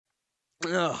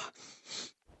Ugh.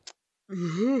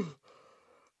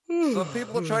 Some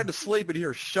people have tried to sleep in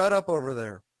here. Shut up over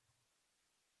there.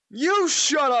 You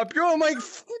shut up! You're my.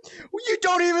 You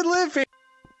don't even live here.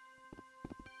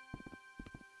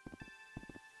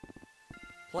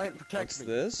 Plant protects What's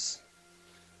me. this?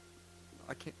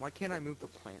 I can't. Why can't I move the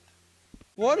plant?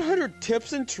 100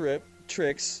 tips and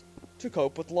tricks to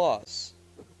cope with loss.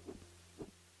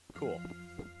 Cool.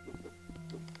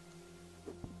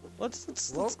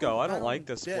 Let's go. I don't like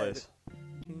this place.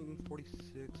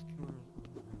 46.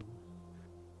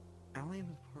 Allianz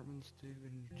Apartments,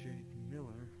 David J.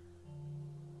 Miller.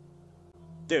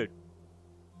 Dude.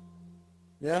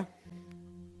 Yeah?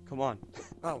 Come on.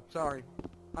 Oh, sorry.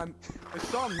 I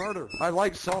saw murder. I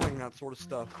like solving that sort of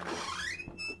stuff.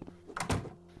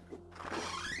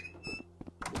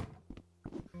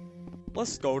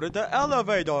 Let's go to the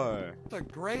elevator. It's a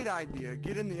great idea.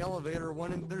 Get in the elevator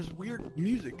when there's weird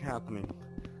music happening.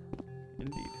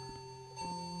 Indeed.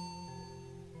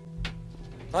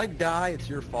 If I die, it's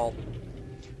your fault.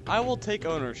 I will take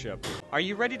ownership. Are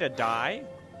you ready to die?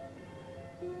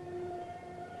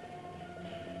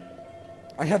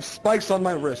 I have spikes on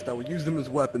my wrist. I will use them as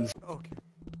weapons. Okay.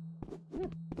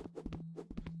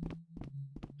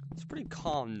 It's a pretty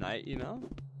calm night, you know?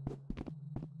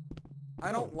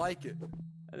 I don't like it.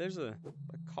 There's a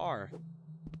car.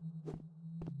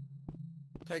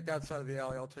 Take that side of the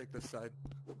alley. I'll take this side.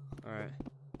 Alright.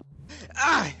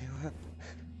 Ah!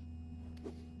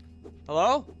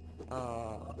 Hello?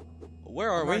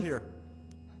 Where are we? Right here.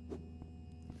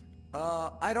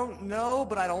 I don't know,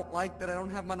 but I don't like that I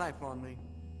don't have my knife on me.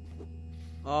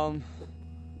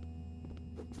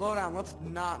 Slow down, let's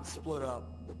not split up.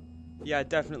 Yeah,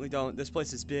 definitely don't. This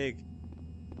place is big.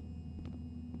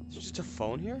 Is there just a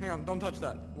phone here? Hang on, don't touch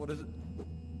that. What is it?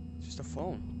 It's just a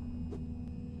phone.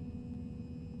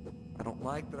 I don't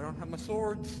like that I don't have my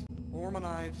swords or my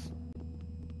knives.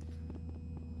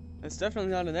 It's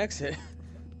definitely not an exit.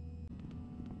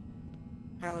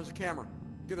 Hang on, there's a camera.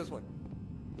 Get this way.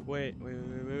 Wait.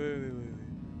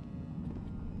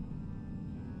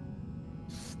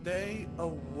 Stay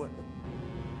away.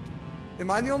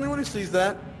 Am I the only one who sees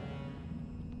that?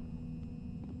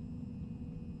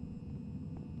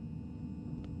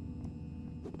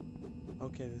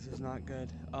 Okay, this is not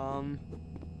good.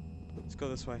 Let's go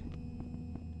this way.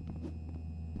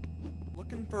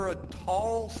 Looking for a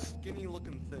tall,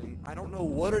 skinny-looking thing. I don't know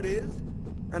what it is,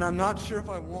 and I'm not sure if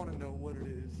I want to know what it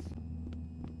is.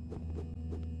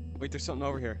 Wait, there's something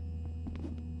over here.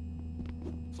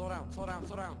 Slow down, slow down,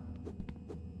 slow down.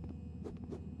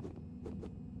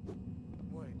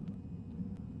 Wait.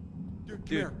 Dude, come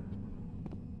here.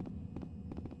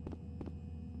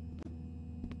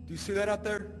 Do you see that out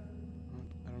there?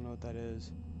 I don't know what that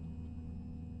is.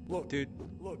 Look, dude.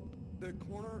 Look, the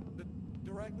corner,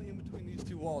 directly in between these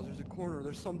two walls, there's a corner.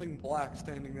 There's something black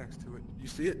standing next to it. You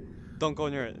see it? Don't go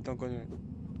near it. Don't go near it.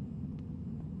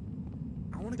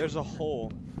 There's a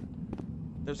hole.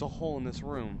 There's a hole in this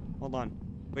room. Hold on.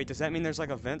 Wait, does that mean there's like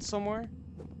a vent somewhere?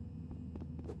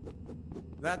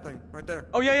 That thing, right there.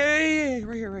 Oh, yeah.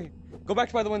 Right here, right here. Go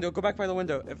back by the window. Go back by the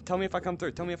window. Tell me if I come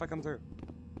through. Tell me if I come through.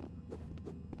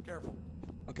 Careful.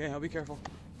 Okay, I'll be careful.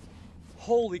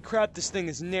 Holy crap, this thing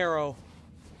is narrow.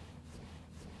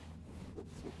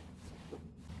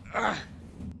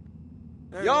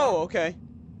 Yo, okay.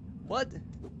 What?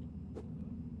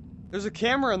 There's a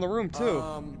camera in the room, too.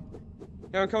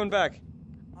 Yeah, I'm coming back.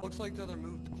 Looks like they either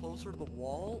moved closer to the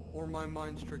wall, or my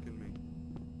mind's tricking me.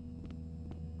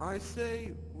 I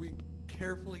say we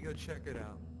carefully go check it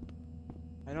out.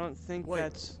 I don't think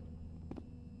that's...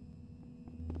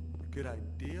 Good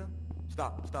idea.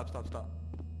 Stop.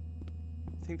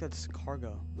 I think that's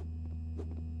cargo.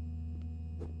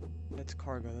 That's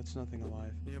cargo, that's nothing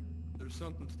alive. Yep, there's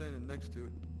something standing next to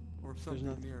it. Or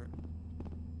something near it.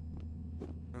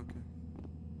 Okay.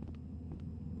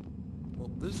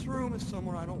 Well, this room is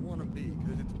somewhere I don't want to be,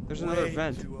 because it's There's another way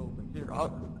vent. too open. Here,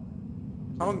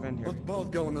 let's both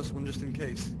go in this one just in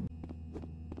case.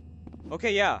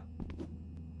 Okay, yeah.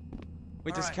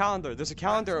 Wait, there's a calendar. There's a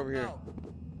calendar over here.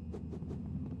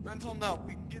 Mental note,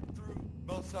 we can get through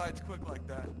both sides quick like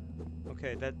that.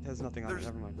 Okay, that has nothing on it,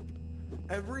 never mind.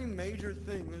 Every major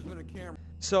thing, there's been a camera.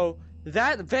 So,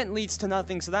 that vent leads to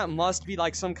nothing, so that must be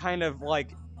like some kind of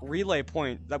like relay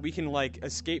point that we can like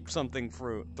escape something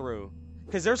through.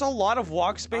 Because there's a lot of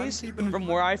walk space from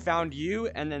where I found you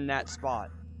and then that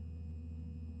spot.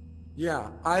 Yeah,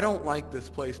 I don't like this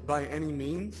place by any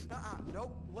means.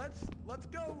 Nope. Let's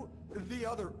go the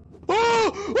other.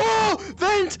 Oh!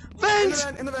 Vent!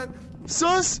 In the vent.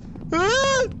 Sus!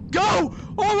 Go!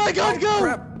 Oh my God, go!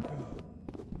 Crap.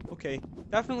 Okay.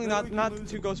 Definitely Then we can not the lose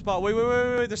to him. go spot. Wait.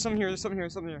 There's something here. There's something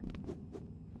here.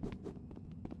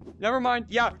 Never mind.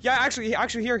 Yeah. Actually,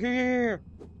 here.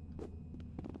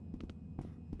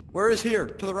 Where is here?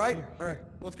 To the right? Here. Alright,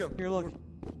 let's go. Here, look.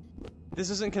 This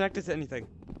isn't connected to anything.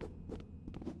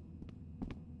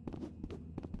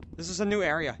 This is a new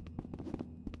area.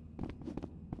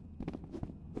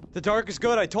 The dark is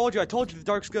good. I told you the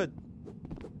dark's good.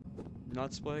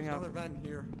 Not splitting There's out. another vent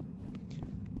here.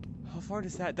 How far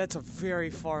is that? That's a very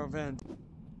far event.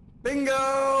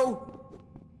 Bingo!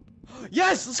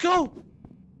 Yes, let's go!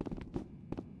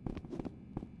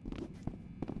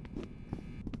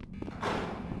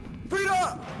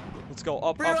 Frida! Let's go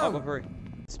up, Freedom! hurry.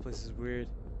 This place is weird.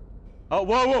 Oh,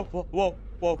 whoa.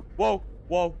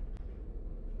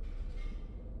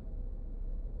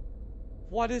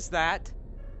 What is that?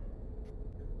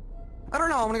 I don't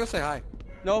know, I'm gonna go say hi.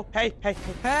 No, hey.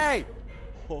 Hey!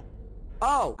 Oh.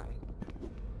 Oh!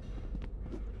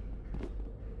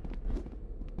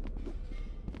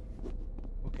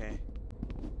 Okay.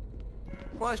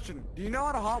 Question, do you know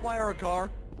how to hotwire a car?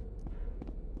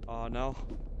 No.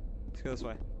 Let's go this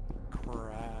way.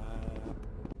 Crap.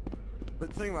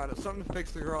 But think about it, something to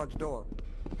fix the garage door.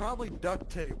 Probably duct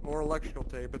tape or electrical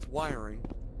tape, it's wiring.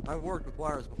 I've worked with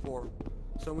wires before.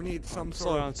 So we need some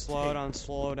sort of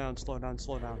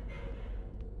Slow down.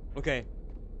 Okay.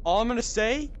 All I'm gonna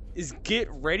say is get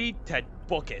ready to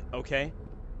book it, okay?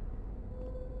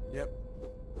 Yep.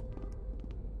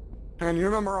 And you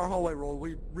remember our hallway rule,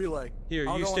 we relay. Here,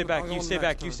 I'll you go stay on- back, I'll go you on the stay next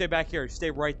back, turn. you stay back here. Stay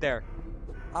right there.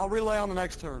 I'll relay on the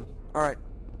next turn. Alright.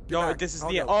 No, this is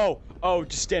the oh,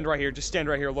 just stand right here.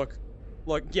 Look,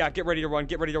 yeah, get ready to run.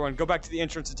 Go back to the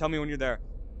entrance and tell me when you're there.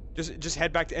 Just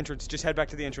head back to entrance.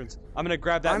 I'm gonna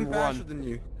grab that I'm and faster run. than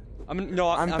you. I'm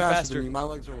faster faster. than you, my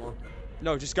legs are long.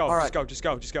 No, just go. All right. Just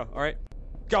go. All right.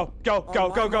 Go. On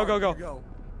my mark, you go.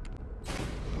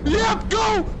 Yep,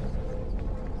 go.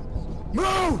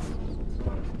 Move!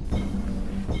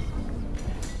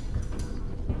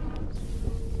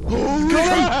 Holy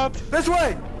crap! This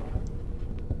way!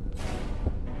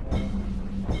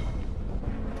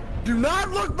 Do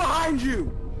not look behind you!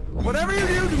 Whatever you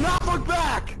do not look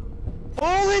back!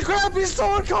 Holy crap! He's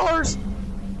throwing cars.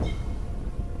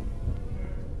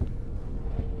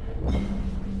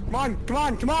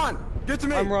 Come on! Get to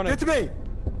me! I'm running. Get to me!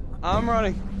 I'm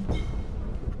running.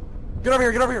 Get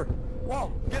over here!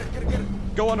 Whoa! Get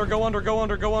it! Go under.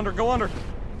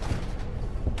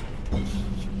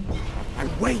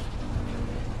 And wait!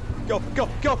 Go.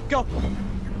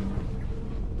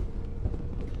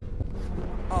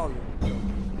 Oh,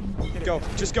 you Go.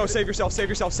 Just go. Save yourself.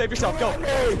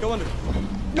 Go. Go under.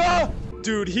 No!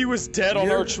 Dude, he was dead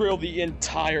on our trail the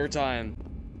entire time.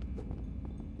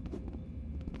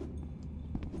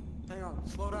 Hang on,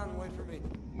 slow down and wait for me.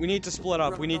 We need to split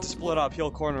up. He'll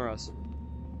corner us.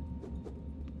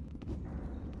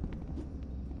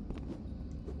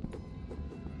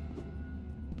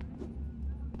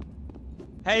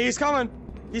 Hey, he's coming.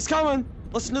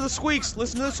 Listen to the squeaks.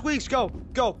 Go.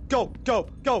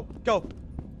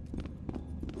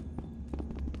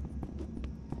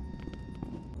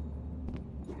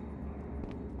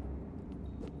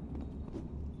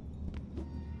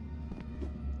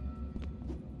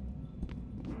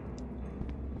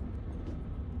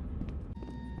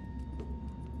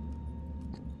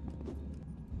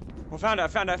 Well, found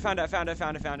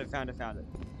it.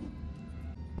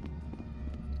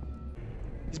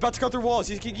 He's about to go through walls.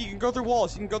 He can go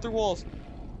through walls.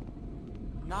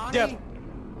 Nani?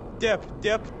 Dip.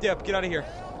 Get out of here.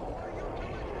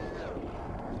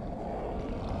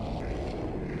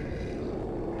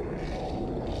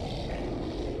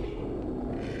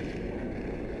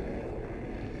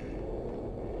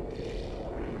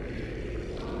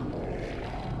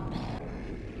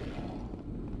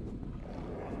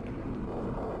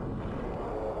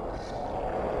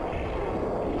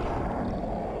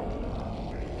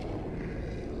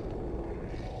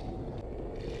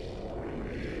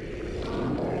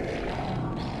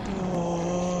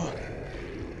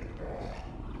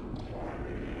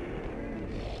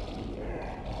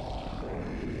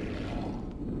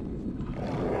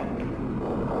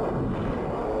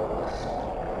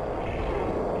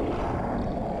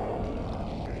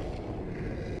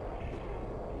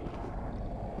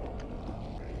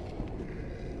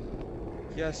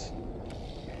 Yes.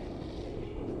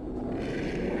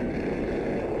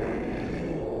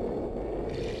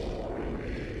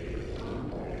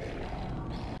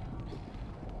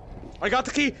 I got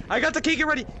the key. Get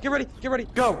ready.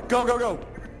 Go! Go.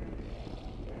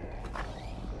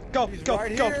 He's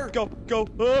right here. Go.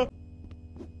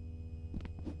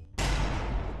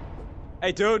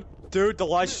 Hey, dude. Dude, the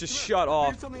lights just shut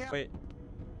off. Wait.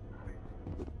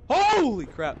 Holy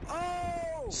crap.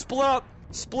 Oh! Split up!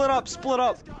 Split up! Split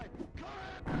up!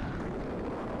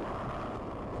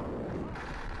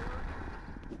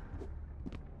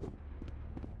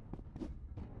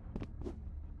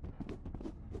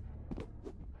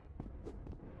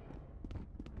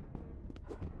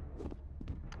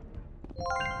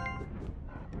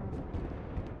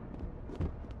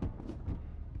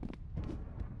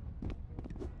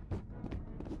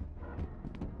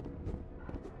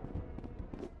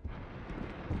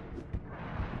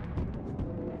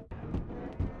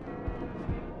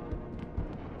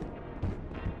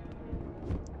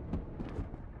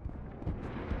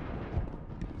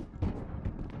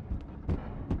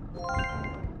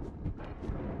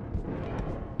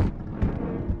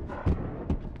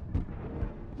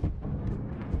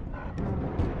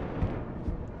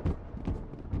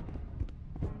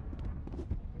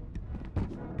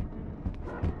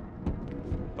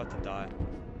 About to die.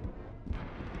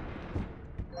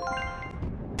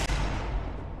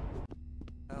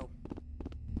 Oh.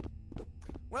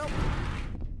 Well,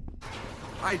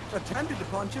 I attempted to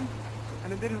punch him,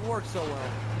 and it didn't work so well.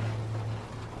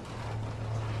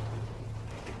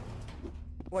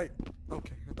 Wait,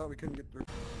 okay, I thought we couldn't get through.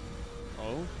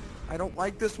 Oh? I don't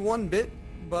like this one bit,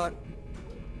 but...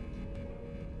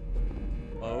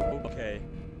 Oh, okay.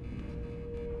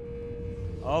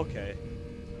 Okay.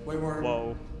 Wait, where?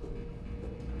 Whoa.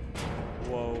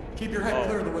 Whoa. Keep your head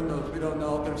clear of the windows, we don't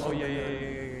know if there's Oh, something yeah.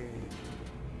 there.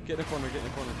 Get in the corner, get in the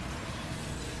corner.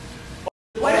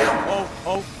 Lay down!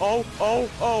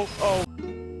 Oh.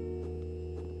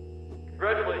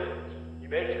 Congratulations, you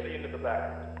made it to the end of the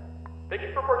BackRooms. Thank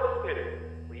you for participating.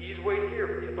 Please wait here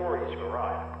for the authorities to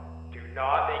arrive. Do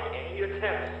not make any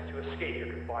attempts to escape your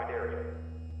confined area.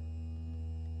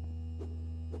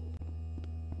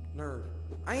 Nerd.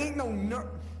 I ain't no nerd.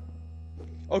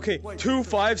 Okay, Wait, 2,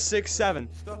 5, 6, 7.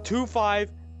 Stop. 2,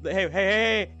 5.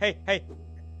 Hey.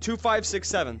 2, 5, 6,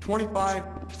 7. 25,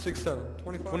 6, 7.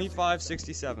 25, 25,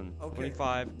 67. Okay.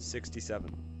 25,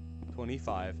 67.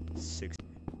 25, 60.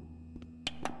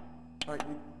 Alright,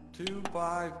 2,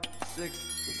 5, 6,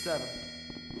 7.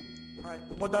 Alright,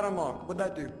 what'd that unlock? What'd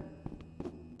that do?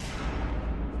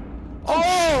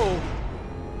 Oh!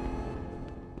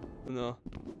 No.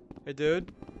 Hey,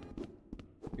 dude.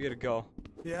 We gotta go.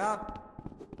 Yeah?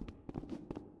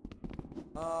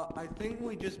 I think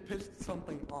we just pissed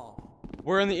something off.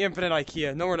 We're in the infinite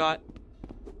IKEA. No, we're not.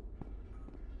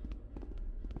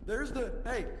 There's the...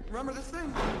 Hey, remember this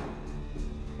thing?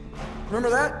 Remember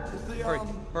that? It's the,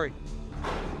 Hurry.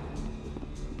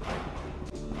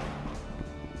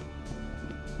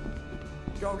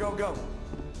 Go.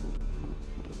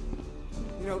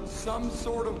 You know, some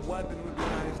sort of weapon would be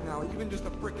nice now. Even just a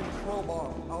freaking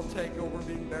crowbar, I'll take over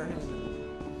being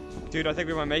barehanded. Dude, I think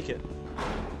we might make it.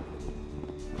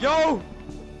 Yo!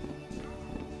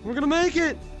 We're gonna make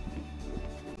it!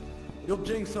 You'll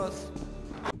jinx us.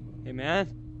 Hey, man.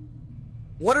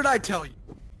 What did I tell you?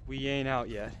 We ain't out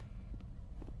yet.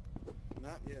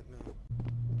 Not yet, no.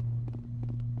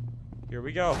 Here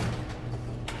we go.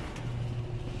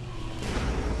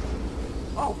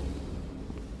 Oh!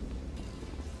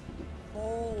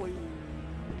 Holy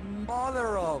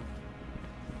mother of...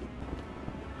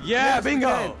 Yeah, Yes, we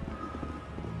bingo! did.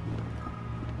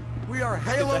 We are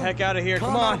Get Halo. the heck out of here,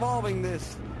 come on! Evolving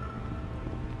this.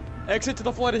 Exit to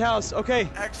the flooded house, okay.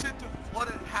 Exit to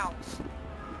flooded house.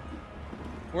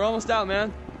 We're almost out,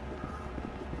 man.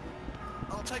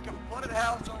 I'll take a flooded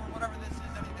house over whatever this is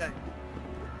any day.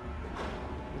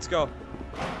 Let's go.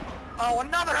 Oh,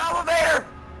 another elevator!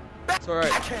 It's alright.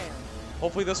 Backhand.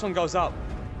 Hopefully this one goes up.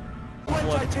 Play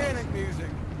Flood. Titanic music.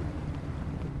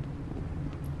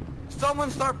 Someone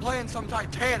start playing some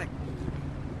Titanic music.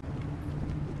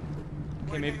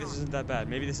 Okay, maybe this isn't that bad.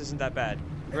 Maybe this isn't that bad.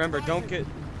 Remember, don't get...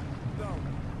 No.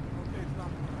 Okay, it's not.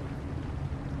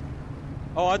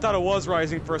 Oh, I thought it was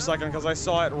rising for a second because I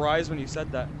saw it rise when you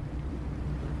said that.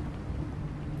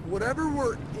 Whatever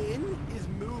we're in is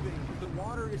moving. The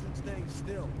water isn't staying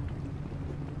still.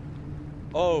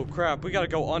 Oh, crap. We gotta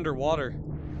go underwater.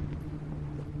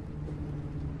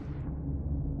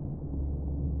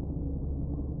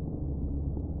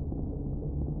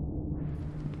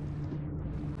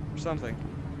 Or something.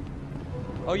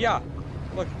 Oh, yeah.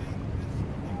 Look.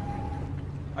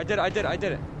 I did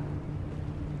it.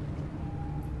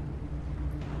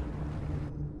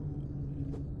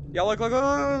 Yeah, look.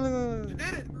 You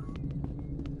did it.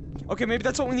 Okay, maybe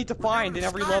that's what we need to find in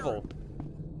every Skyrim. level.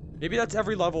 Maybe that's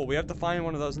every level. We have to find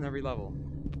one of those in every level.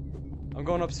 I'm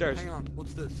going upstairs. Hang on.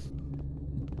 What's this?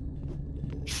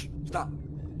 Shh. Stop.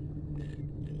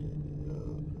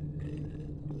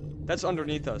 That's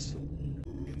underneath us.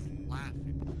 It's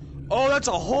laughing. Oh, that's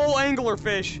a whole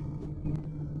anglerfish.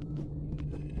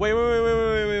 Wait.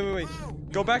 Whoa,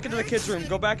 Go back into the kids' room.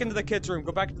 Go back into the kids' room.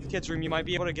 Go back into the kids' room. You might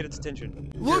be able to get its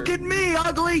attention. Look at me,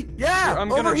 ugly! Yeah! Here, I'm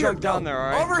gonna over jump here. down there,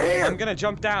 alright? Over here! I'm gonna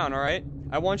jump down, alright?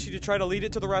 I want you to try to lead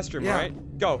it to the restroom, Yeah.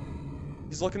 alright? Go.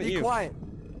 He's looking at Be you. quiet.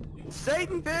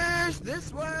 Satan fish,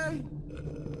 this way!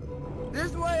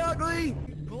 This way, ugly!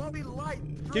 Glowing light.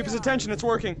 Keep his attention, it's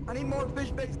working. I need more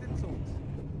fish-based insults.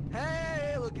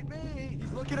 Hey, look at me!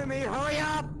 He's looking at me, hurry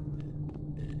up!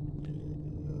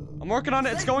 I'm working on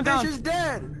it, it's going Satan down. fish is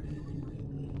dead!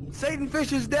 Satan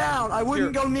fish is down! I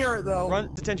wouldn't Here. go near it, though. Run,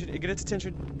 attention, get its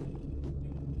attention.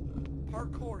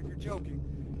 Parkour, you're joking.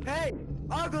 Hey,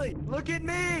 ugly, look at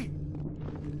me!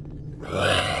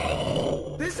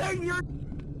 This ain't your